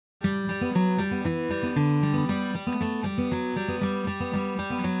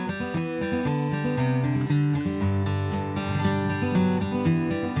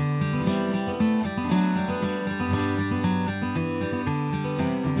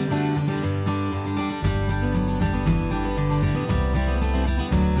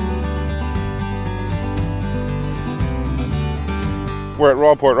We're at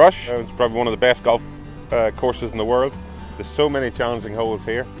Royal Portrush. It's probably one of the best golf courses in the world. There's so many challenging holes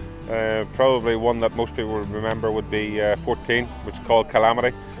here. Probably one that most people would remember would be 14, which is called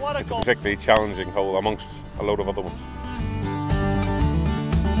Calamity. It's a particularly challenging hole amongst a load of other ones.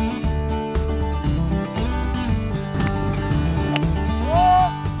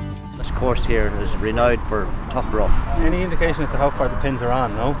 This course here is renowned for tough rough. Any indication as to how far the pins are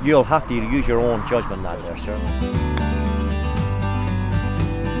on, no? You'll have to use your own judgment out there, sir.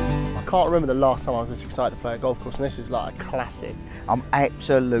 I can't remember the last time I was this excited to play a golf course, and this is like a classic. I'm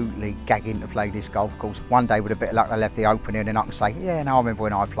absolutely gagging to play this golf course. One day with a bit of luck I left the opening and I can say, yeah, no, I remember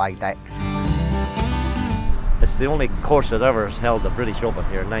when I played that. It's the only course that ever has held the British Open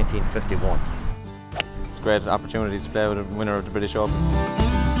here in 1951. It's a great opportunity to play with a winner of the British Open.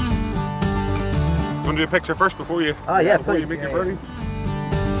 You want to do a picture first before you, before you make your birdie?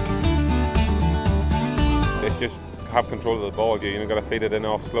 It's just have control of the ball. You've got to feed it in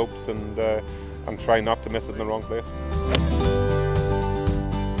off slopes and try not to miss it in the wrong place.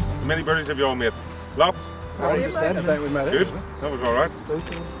 How many birdies have you all made? Lots? I think we made it. Good? That was all right.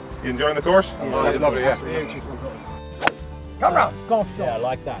 You enjoying the course? Yeah, that's lovely, yeah. Come round! Golf shot. Yeah, I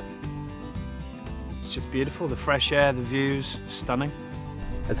like that. It's just beautiful, the fresh air, the views, stunning.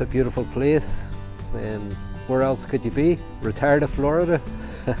 It's a beautiful place, and where else could you be? Retired of Florida.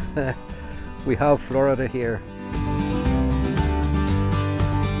 We have Florida here.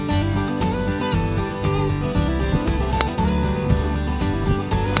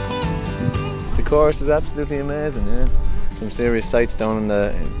 The course is absolutely amazing, yeah. Some serious sights down in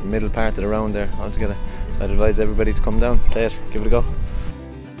the middle part of the round there altogether. I'd advise everybody to come down, play it, give it a go.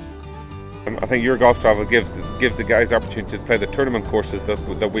 I think your golf travel gives the guys the opportunity to play the tournament courses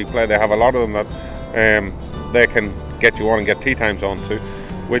that we play. They have a lot of them that they can get you on and get tee times on to,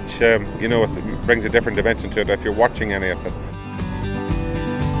 which you know, brings a different dimension to it if you're watching any of it.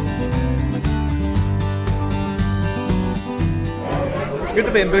 It's good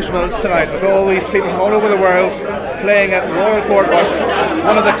to be in Bushmills tonight with all these people from all over the world playing at Royal Portrush,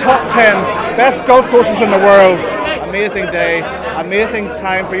 one of the top 10 best golf courses in the world. Amazing day, amazing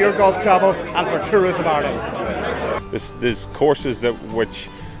time for your golf travel and for Tourism Ireland. There's courses which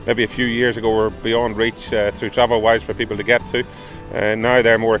maybe a few years ago were beyond reach through travel-wise for people to get to. Now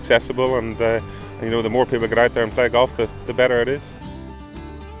they're more accessible, and you know, the more people get out there and play golf, the better it is.